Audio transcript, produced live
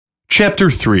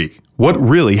Chapter 3. What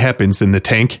really happens in the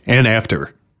tank and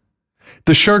after.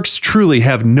 The sharks truly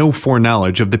have no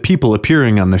foreknowledge of the people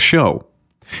appearing on the show.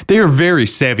 They are very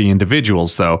savvy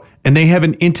individuals, though, and they have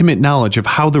an intimate knowledge of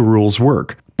how the rules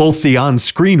work, both the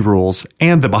on-screen rules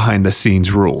and the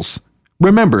behind-the-scenes rules.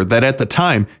 Remember that at the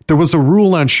time, there was a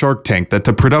rule on Shark Tank that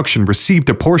the production received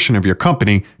a portion of your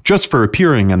company just for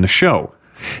appearing on the show.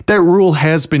 That rule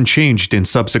has been changed in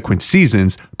subsequent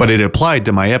seasons, but it applied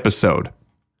to my episode.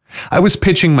 I was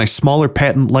pitching my smaller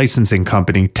patent licensing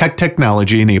company,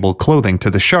 Technology-Enabled Clothing, to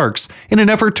the Sharks in an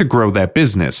effort to grow that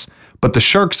business, but the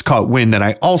Sharks caught wind that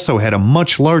I also had a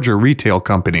much larger retail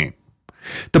company.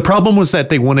 The problem was that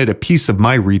they wanted a piece of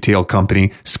my retail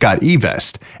company, Scott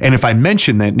eVest, and if I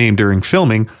mentioned that name during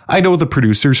filming, I'd owe the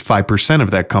producers 5%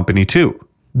 of that company too.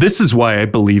 This is why I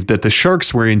believe that the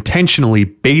Sharks were intentionally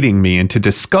baiting me into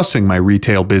discussing my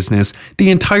retail business the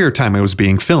entire time I was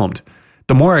being filmed.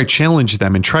 The more I challenged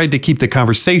them and tried to keep the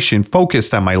conversation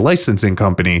focused on my licensing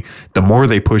company, the more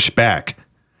they pushed back.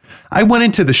 I went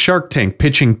into the Shark Tank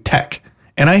pitching tech,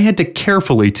 and I had to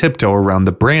carefully tiptoe around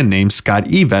the brand name Scott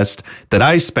eVest that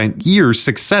I spent years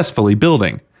successfully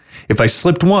building. If I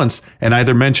slipped once and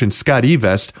either mentioned Scott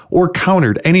eVest or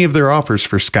countered any of their offers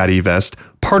for Scott eVest,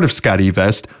 part of Scott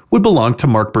eVest would belong to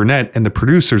Mark Burnett and the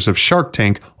producers of Shark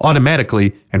Tank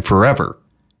automatically and forever.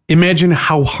 Imagine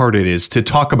how hard it is to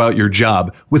talk about your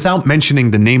job without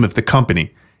mentioning the name of the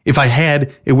company. If I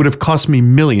had, it would have cost me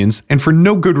millions and for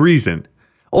no good reason.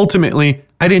 Ultimately,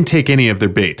 I didn't take any of their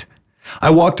bait. I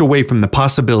walked away from the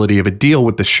possibility of a deal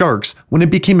with the Sharks when it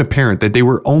became apparent that they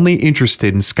were only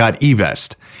interested in Scott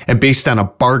eVest and based on a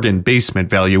bargain basement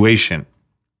valuation.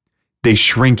 They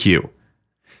shrink you.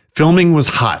 Filming was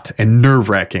hot and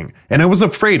nerve-wracking, and I was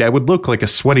afraid I would look like a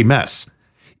sweaty mess.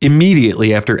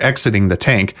 Immediately after exiting the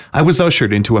tank, I was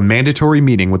ushered into a mandatory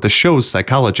meeting with the show's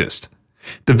psychologist.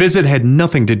 The visit had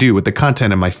nothing to do with the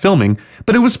content of my filming,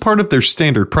 but it was part of their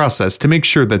standard process to make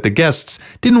sure that the guests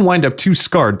didn't wind up too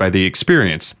scarred by the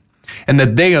experience, and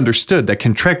that they understood that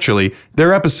contractually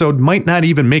their episode might not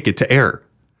even make it to air.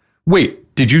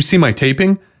 Wait, did you see my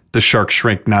taping? The shark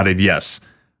shrink nodded yes.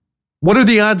 What are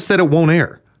the odds that it won't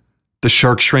air? The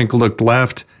shark shrink looked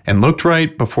left and looked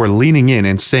right before leaning in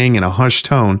and saying in a hushed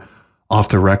tone, off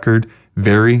the record,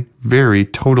 very, very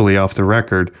totally off the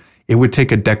record, it would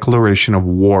take a declaration of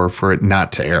war for it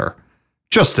not to air.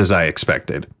 Just as I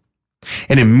expected.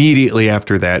 And immediately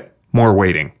after that, more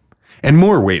waiting. And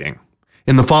more waiting.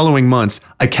 In the following months,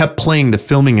 I kept playing the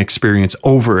filming experience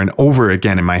over and over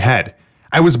again in my head.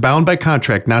 I was bound by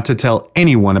contract not to tell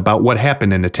anyone about what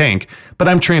happened in the tank, but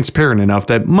I'm transparent enough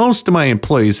that most of my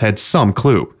employees had some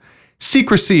clue.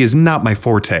 Secrecy is not my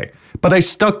forte, but I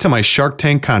stuck to my Shark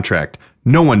Tank contract.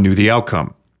 No one knew the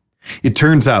outcome. It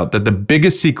turns out that the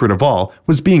biggest secret of all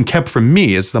was being kept from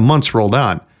me as the months rolled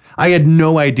on. I had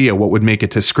no idea what would make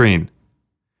it to screen.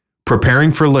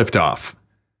 Preparing for liftoff.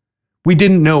 We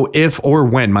didn't know if or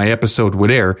when my episode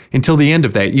would air until the end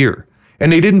of that year,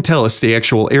 and they didn't tell us the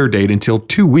actual air date until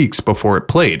 2 weeks before it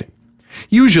played.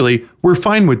 Usually, we're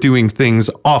fine with doing things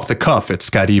off the cuff at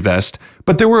Scott eVest,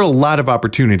 but there were a lot of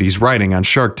opportunities riding on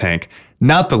Shark Tank,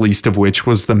 not the least of which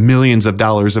was the millions of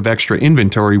dollars of extra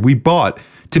inventory we bought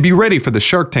to be ready for the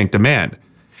Shark Tank demand.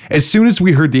 As soon as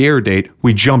we heard the air date,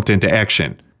 we jumped into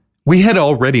action. We had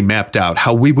already mapped out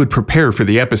how we would prepare for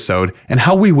the episode and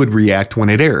how we would react when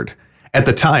it aired. At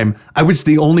the time, I was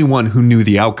the only one who knew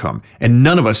the outcome, and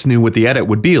none of us knew what the edit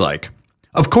would be like.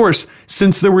 Of course,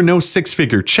 since there were no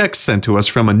six-figure checks sent to us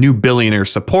from a new billionaire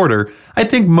supporter, I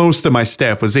think most of my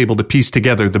staff was able to piece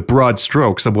together the broad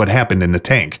strokes of what happened in the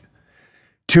tank.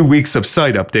 2 weeks of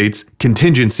site updates,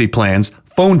 contingency plans,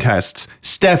 phone tests,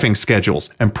 staffing schedules,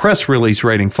 and press release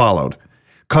writing followed.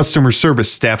 Customer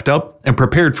service staffed up and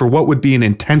prepared for what would be an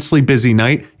intensely busy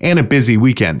night and a busy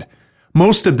weekend.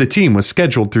 Most of the team was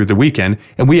scheduled through the weekend,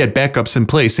 and we had backups in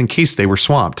place in case they were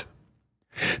swamped.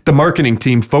 The marketing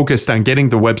team focused on getting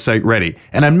the website ready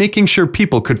and on making sure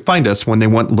people could find us when they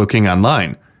went looking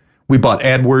online. We bought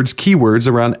AdWords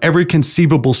keywords around every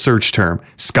conceivable search term: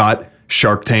 Scott,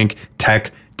 Shark Tank,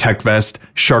 Tech, TechVest,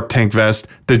 Shark Tank Vest,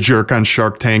 the jerk on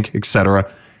Shark Tank,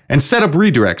 etc., and set up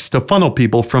redirects to funnel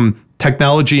people from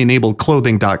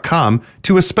technology-enabledclothing.com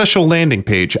to a special landing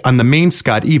page on the main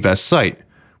Scott eVest site.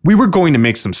 We were going to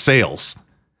make some sales.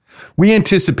 We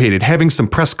anticipated having some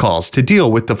press calls to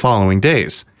deal with the following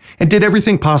days, and did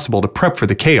everything possible to prep for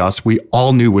the chaos we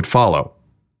all knew would follow.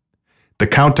 The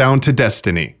countdown to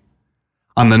destiny.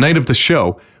 On the night of the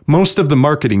show, most of the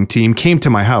marketing team came to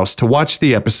my house to watch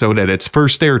the episode at its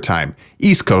first airtime,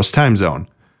 East Coast time zone.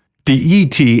 The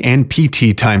ET and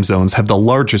PT time zones have the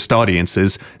largest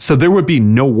audiences, so there would be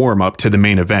no warm-up to the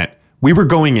main event. We were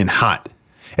going in hot.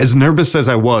 As nervous as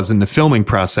I was in the filming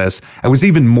process, I was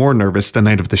even more nervous the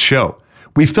night of the show.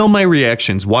 We filmed my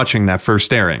reactions watching that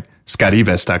first airing,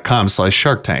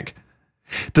 scotteves.com/Shark Tank.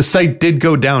 The site did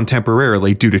go down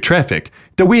temporarily due to traffic,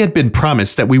 though we had been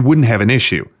promised that we wouldn't have an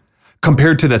issue.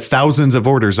 Compared to the thousands of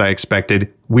orders I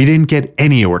expected, we didn't get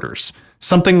any orders.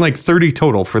 Something like 30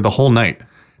 total for the whole night.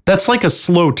 That's like a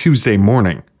slow Tuesday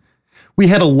morning. We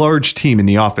had a large team in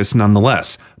the office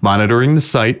nonetheless, monitoring the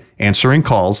site, answering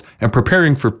calls, and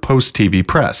preparing for post-TV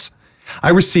press. I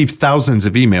received thousands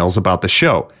of emails about the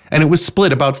show, and it was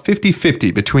split about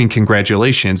 50-50 between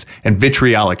congratulations and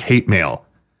vitriolic hate mail.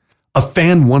 A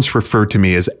fan once referred to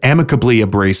me as amicably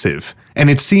abrasive, and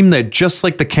it seemed that just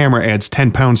like the camera adds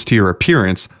 10 pounds to your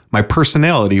appearance, my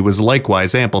personality was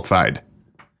likewise amplified.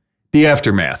 The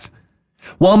aftermath.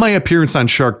 While my appearance on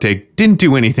Shark Tank didn't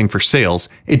do anything for sales,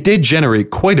 it did generate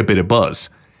quite a bit of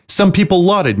buzz. Some people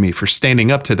lauded me for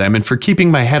standing up to them and for keeping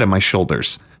my head on my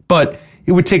shoulders. But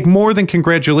it would take more than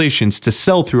congratulations to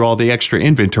sell through all the extra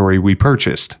inventory we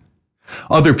purchased.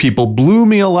 Other people blew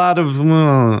me a lot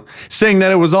of, saying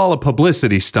that it was all a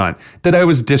publicity stunt, that I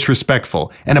was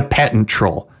disrespectful and a patent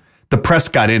troll. The press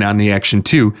got in on the action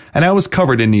too, and I was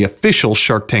covered in the official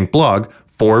Shark Tank blog,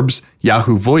 Forbes,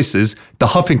 Yahoo Voices, The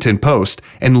Huffington Post,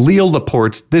 and Leo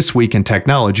Laporte's This Week in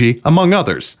Technology, among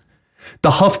others.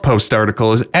 The HuffPost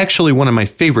article is actually one of my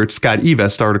favorite Scott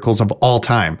Evest articles of all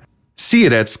time. See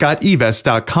it at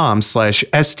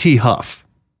scottevest.com/sthuff.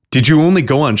 Did you only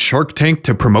go on Shark Tank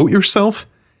to promote yourself?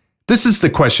 This is the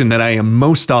question that I am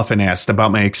most often asked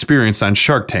about my experience on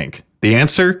Shark Tank. The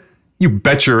answer? You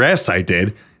bet your ass I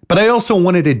did. But I also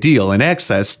wanted a deal and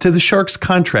access to the Shark's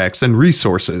contracts and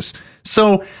resources.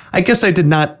 So I guess I did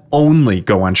not only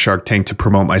go on Shark Tank to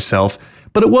promote myself,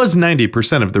 but it was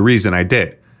 90% of the reason I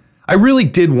did. I really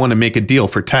did want to make a deal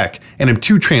for tech, and am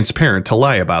too transparent to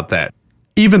lie about that.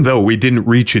 Even though we didn't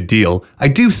reach a deal, I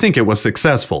do think it was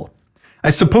successful. I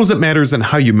suppose it matters in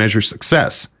how you measure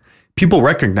success. People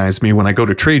recognize me when I go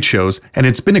to trade shows, and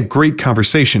it's been a great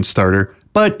conversation starter,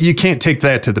 but you can't take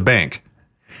that to the bank.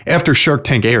 After Shark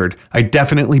Tank aired, I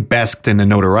definitely basked in the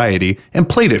notoriety and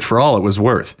played it for all it was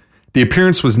worth. The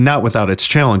appearance was not without its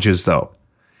challenges, though.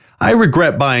 I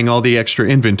regret buying all the extra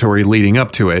inventory leading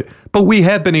up to it, but we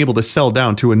have been able to sell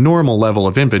down to a normal level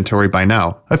of inventory by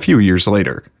now, a few years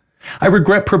later. I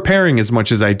regret preparing as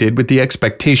much as I did with the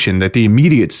expectation that the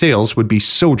immediate sales would be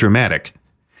so dramatic.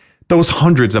 Those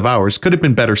hundreds of hours could have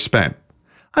been better spent.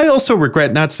 I also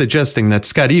regret not suggesting that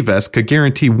Scott Evest could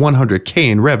guarantee $100K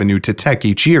in revenue to tech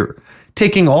each year,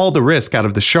 taking all the risk out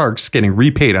of the sharks getting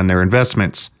repaid on their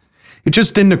investments. It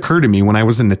just didn't occur to me when I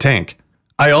was in the tank.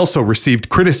 I also received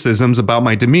criticisms about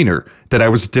my demeanor, that I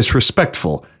was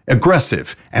disrespectful,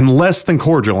 aggressive, and less than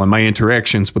cordial in my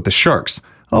interactions with the sharks,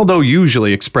 although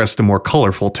usually expressed in more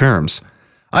colorful terms.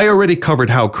 I already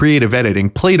covered how creative editing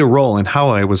played a role in how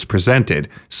I was presented,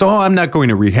 so I'm not going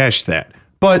to rehash that.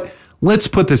 But let's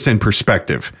put this in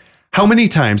perspective. How many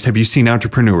times have you seen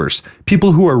entrepreneurs,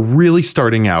 people who are really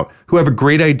starting out, who have a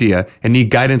great idea and need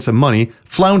guidance and money,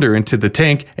 flounder into the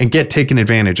tank and get taken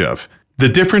advantage of? The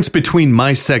difference between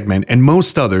my segment and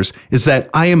most others is that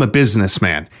I am a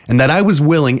businessman and that I was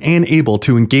willing and able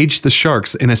to engage the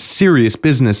sharks in a serious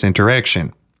business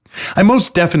interaction. I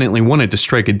most definitely wanted to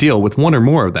strike a deal with one or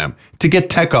more of them to get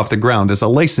tech off the ground as a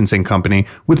licensing company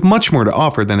with much more to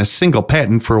offer than a single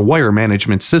patent for a wire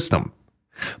management system.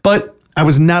 But I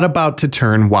was not about to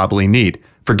turn wobbly kneed,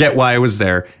 forget why I was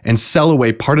there, and sell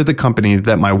away part of the company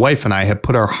that my wife and I had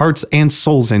put our hearts and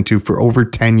souls into for over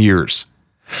 10 years.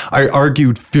 I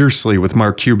argued fiercely with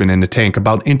Mark Cuban in the tank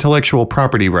about intellectual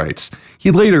property rights.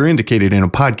 He later indicated in a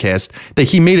podcast that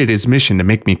he made it his mission to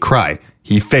make me cry.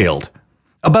 He failed.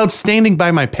 About standing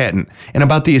by my patent and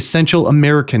about the essential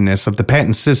Americanness of the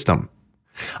patent system.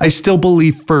 I still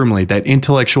believe firmly that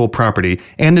intellectual property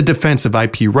and the defense of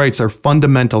IP rights are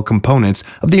fundamental components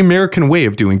of the American way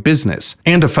of doing business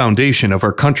and a foundation of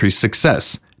our country's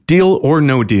success. Deal or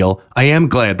no deal, I am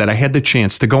glad that I had the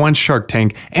chance to go on Shark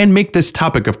Tank and make this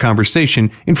topic of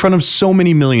conversation in front of so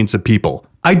many millions of people.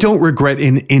 I don't regret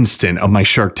an instant of my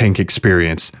Shark Tank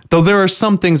experience, though there are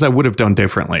some things I would have done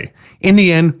differently. In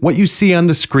the end, what you see on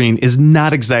the screen is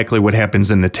not exactly what happens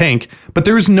in the tank, but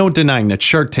there is no denying that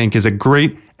Shark Tank is a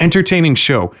great, entertaining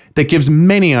show that gives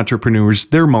many entrepreneurs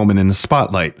their moment in the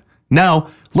spotlight. Now,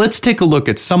 let's take a look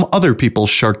at some other people's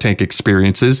Shark Tank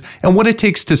experiences and what it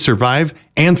takes to survive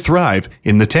and thrive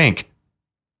in the tank.